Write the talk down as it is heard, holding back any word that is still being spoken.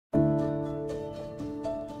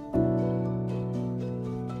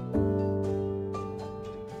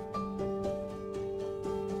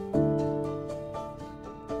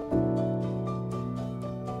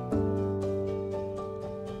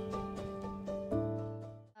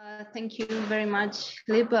Thank you very much,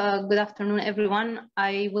 Lib. Good afternoon, everyone.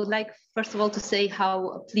 I would like, first of all, to say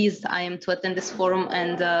how pleased I am to attend this forum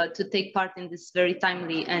and to take part in this very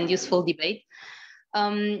timely and useful debate.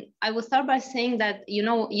 I will start by saying that, you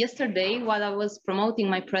know, yesterday, while I was promoting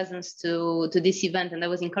my presence to this event and I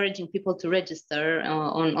was encouraging people to register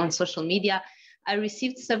on social media, I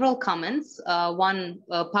received several comments, one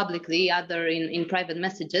publicly, other in private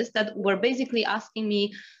messages, that were basically asking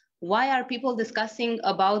me, why are people discussing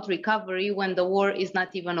about recovery when the war is not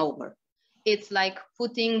even over? It's like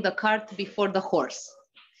putting the cart before the horse.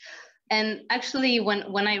 And actually,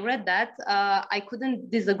 when I read that, I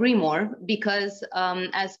couldn't disagree more, because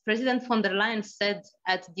as President von der Leyen said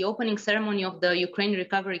at the opening ceremony of the Ukraine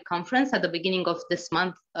Recovery Conference at the beginning of this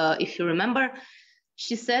month, if you remember,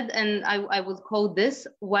 she said, and I will quote this,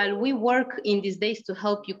 while we work in these days to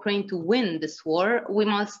help Ukraine to win this war, we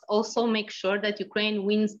must also make sure that Ukraine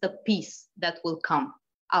wins the peace that will come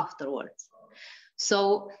afterwards.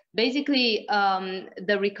 So basically,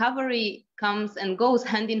 the recovery comes and goes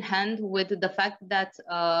hand in hand with the fact that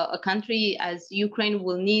a country as Ukraine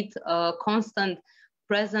will need a constant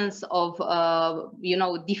presence of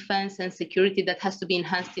defense and security that has to be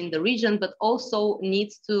enhanced in the region, but also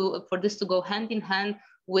needs to, for this to go hand in hand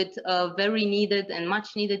with very needed and much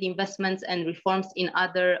needed investments and reforms in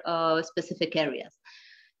other specific areas.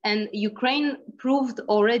 And Ukraine proved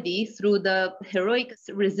already through the heroic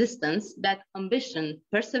resistance that ambition,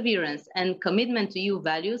 perseverance, and commitment to EU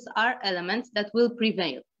values are elements that will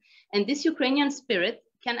prevail. And this Ukrainian spirit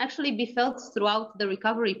can actually be felt throughout the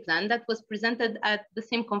recovery plan that was presented at the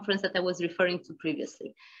same conference that I was referring to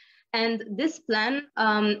previously. And this plan,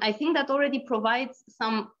 I think that already provides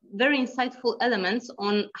some very insightful elements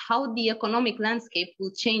on how the economic landscape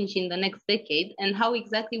will change in the next decade and how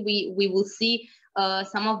exactly we will see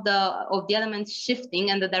some of the elements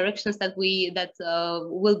shifting and the directions that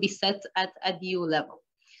will be set at the EU level.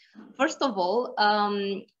 First of all,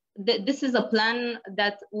 this is a plan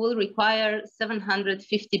that will require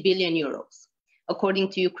 750 billion euros, according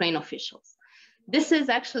to Ukraine officials. This is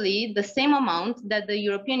actually the same amount that the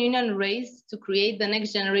European Union raised to create the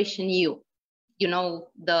Next Generation EU. You know,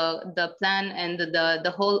 the plan and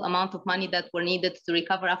the whole amount of money that were needed to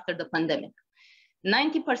recover after the pandemic.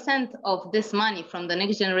 90% of this money from the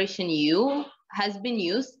Next Generation EU has been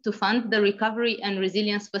used to fund the Recovery and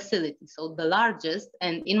Resilience Facility. So the largest,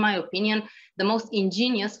 and in my opinion, the most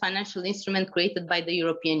ingenious financial instrument created by the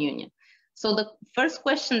European Union. So the first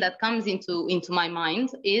question that comes into my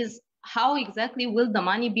mind is, how exactly will the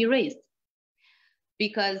money be raised?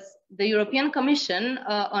 Because the European Commission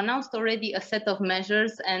announced already a set of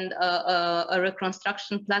measures and a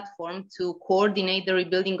reconstruction platform to coordinate the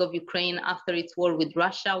rebuilding of Ukraine after its war with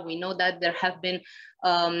Russia. We know that there have been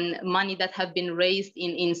money that have been raised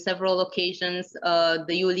in several occasions. The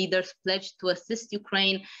EU leaders pledged to assist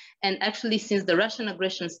Ukraine. And actually, since the Russian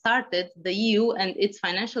aggression started, the EU and its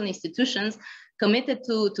financial institutions committed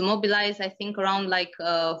to mobilize, I think, around like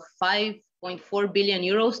 5.4 billion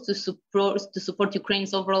euros to support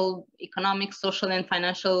Ukraine's overall economic, social, and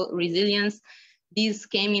financial resilience. These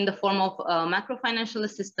came in the form of macro-financial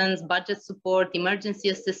assistance, budget support, emergency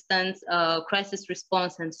assistance, crisis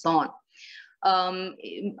response, and so on.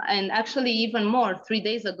 And actually, even more, 3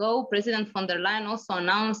 days ago, President von der Leyen also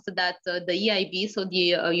announced that the EIB, so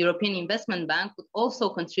the European Investment Bank, would also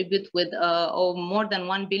contribute with more than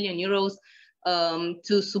 1 billion euros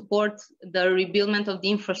to support the rebuildment of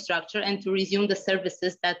the infrastructure and to resume the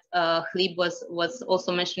services that Hlib was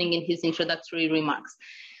also mentioning in his introductory remarks.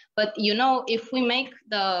 But, you know, if we make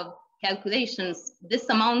the calculations, this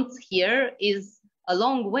amount here is a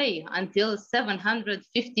long way until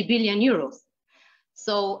 750 billion euros.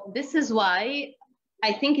 So this is why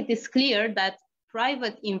I think it is clear that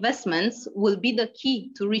private investments will be the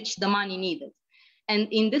key to reach the money needed. And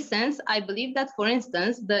in this sense, I believe that, for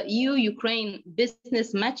instance, the EU-Ukraine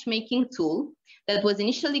business matchmaking tool that was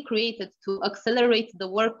initially created to accelerate the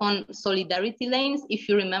work on solidarity lanes, if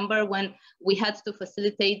you remember, when we had to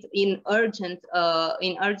facilitate in urgent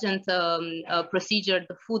procedure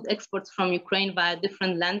the food exports from Ukraine via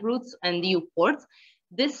different land routes and EU ports,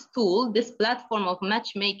 this tool, this platform of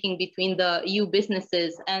matchmaking between the EU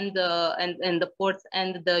businesses and the ports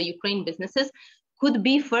and the Ukraine businesses could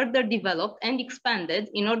be further developed and expanded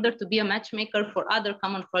in order to be a matchmaker for other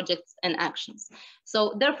common projects and actions.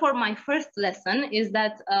 So therefore, my first lesson is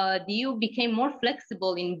that the EU became more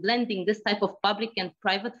flexible in blending this type of public and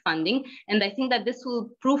private funding. And I think that this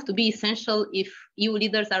will prove to be essential if EU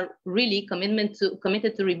leaders are really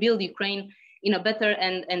committed to rebuild Ukraine in a better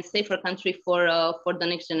and safer country for the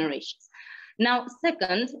next generations. Now,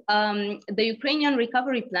 second, the Ukrainian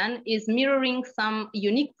recovery plan is mirroring some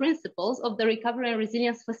unique principles of the Recovery and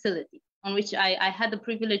Resilience Facility, on which I had the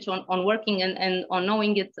privilege on working and on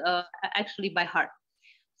knowing it actually by heart.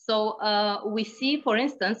 So we see, for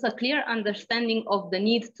instance, a clear understanding of the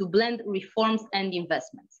need to blend reforms and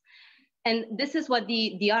investments. And this is what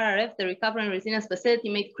the RRF, the Recovery and Resilience Facility,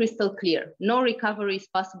 made crystal clear. No recovery is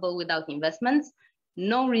possible without investments.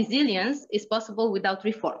 No resilience is possible without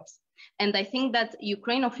reforms. And I think that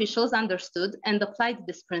Ukraine officials understood and applied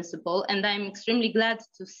this principle. And I'm extremely glad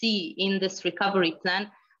to see in this recovery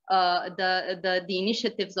plan the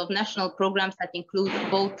initiatives of national programs that include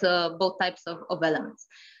both types of elements.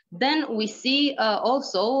 Then we see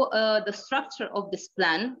also the structure of this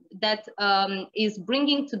plan that is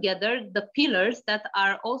bringing together the pillars that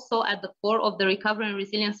are also at the core of the Recovery and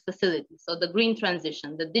Resilience Facility. So the green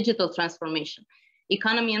transition, the digital transformation,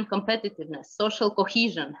 economy and competitiveness, social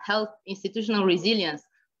cohesion, health, institutional resilience,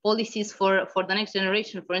 policies for the next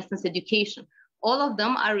generation, for instance, education. All of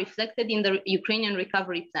them are reflected in the Ukrainian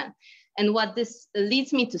recovery plan. And what this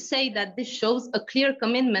leads me to say that this shows a clear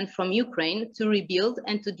commitment from Ukraine to rebuild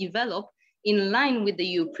and to develop in line with the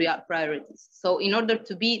EU priorities. So in order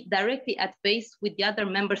to be directly at pace with the other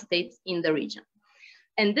member states in the region.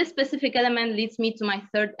 And this specific element leads me to my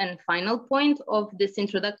third and final point of this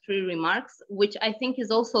introductory remarks, which I think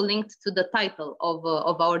is also linked to the title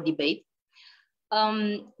of our debate.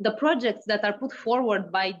 The projects that are put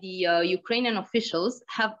forward by the Ukrainian officials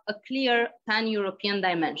have a clear pan-European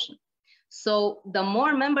dimension. So the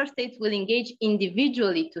more member states will engage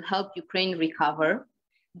individually to help Ukraine recover,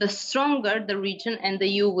 the stronger the region and the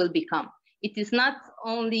EU will become. It is not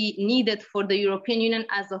only needed for the European Union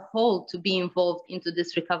as a whole to be involved into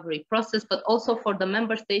this recovery process, but also for the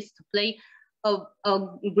member states to play a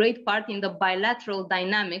great part in the bilateral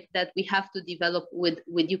dynamic that we have to develop with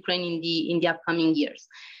Ukraine in the upcoming years.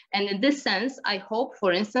 And in this sense, I hope,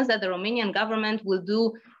 for instance, that the Romanian government will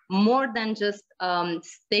do more than just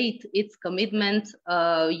state its commitment,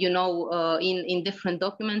 in different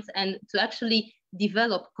documents, and to actually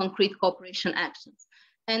develop concrete cooperation actions.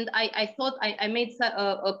 And I thought I made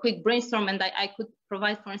a quick brainstorm, and I could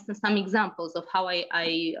provide, for instance, some examples of how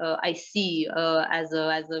I see as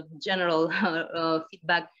a general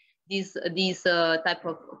feedback these type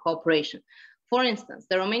of cooperation. For instance,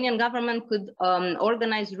 the Romanian government could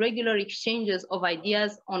organize regular exchanges of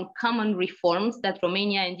ideas on common reforms that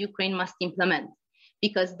Romania and Ukraine must implement,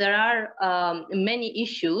 because there are many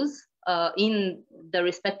issues in the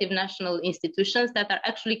respective national institutions that are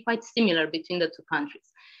actually quite similar between the two countries.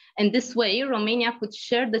 And this way, Romania could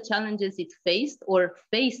share the challenges it faced or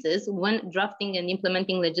faces when drafting and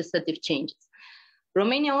implementing legislative changes.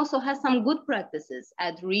 Romania also has some good practices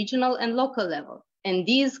at regional and local level, and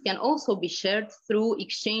these can also be shared through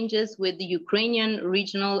exchanges with the Ukrainian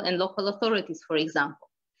regional and local authorities, for example.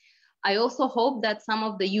 I also hope that some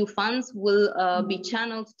of the EU funds will be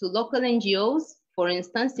channeled to local NGOs, for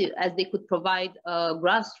instance, as they could provide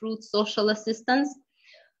grassroots social assistance.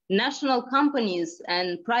 National companies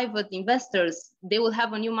and private investors, they will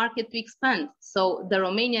have a new market to expand. So the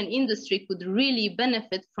Romanian industry could really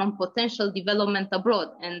benefit from potential development abroad.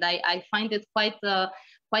 And I find it quite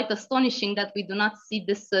astonishing that we do not see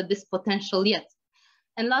this potential yet.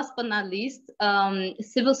 And last but not least,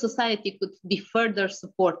 civil society could be further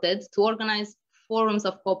supported to organize forums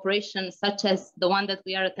of cooperation such as the one that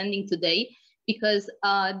we are attending today, because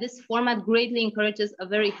this format greatly encourages a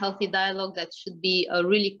very healthy dialogue that should be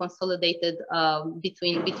really consolidated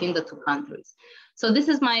between the two countries. So this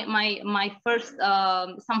is my first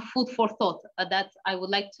some food for thought that I would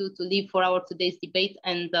like to leave for our today's debate,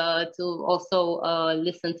 and to also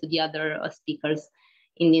listen to the other speakers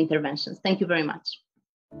in the interventions. Thank you very much.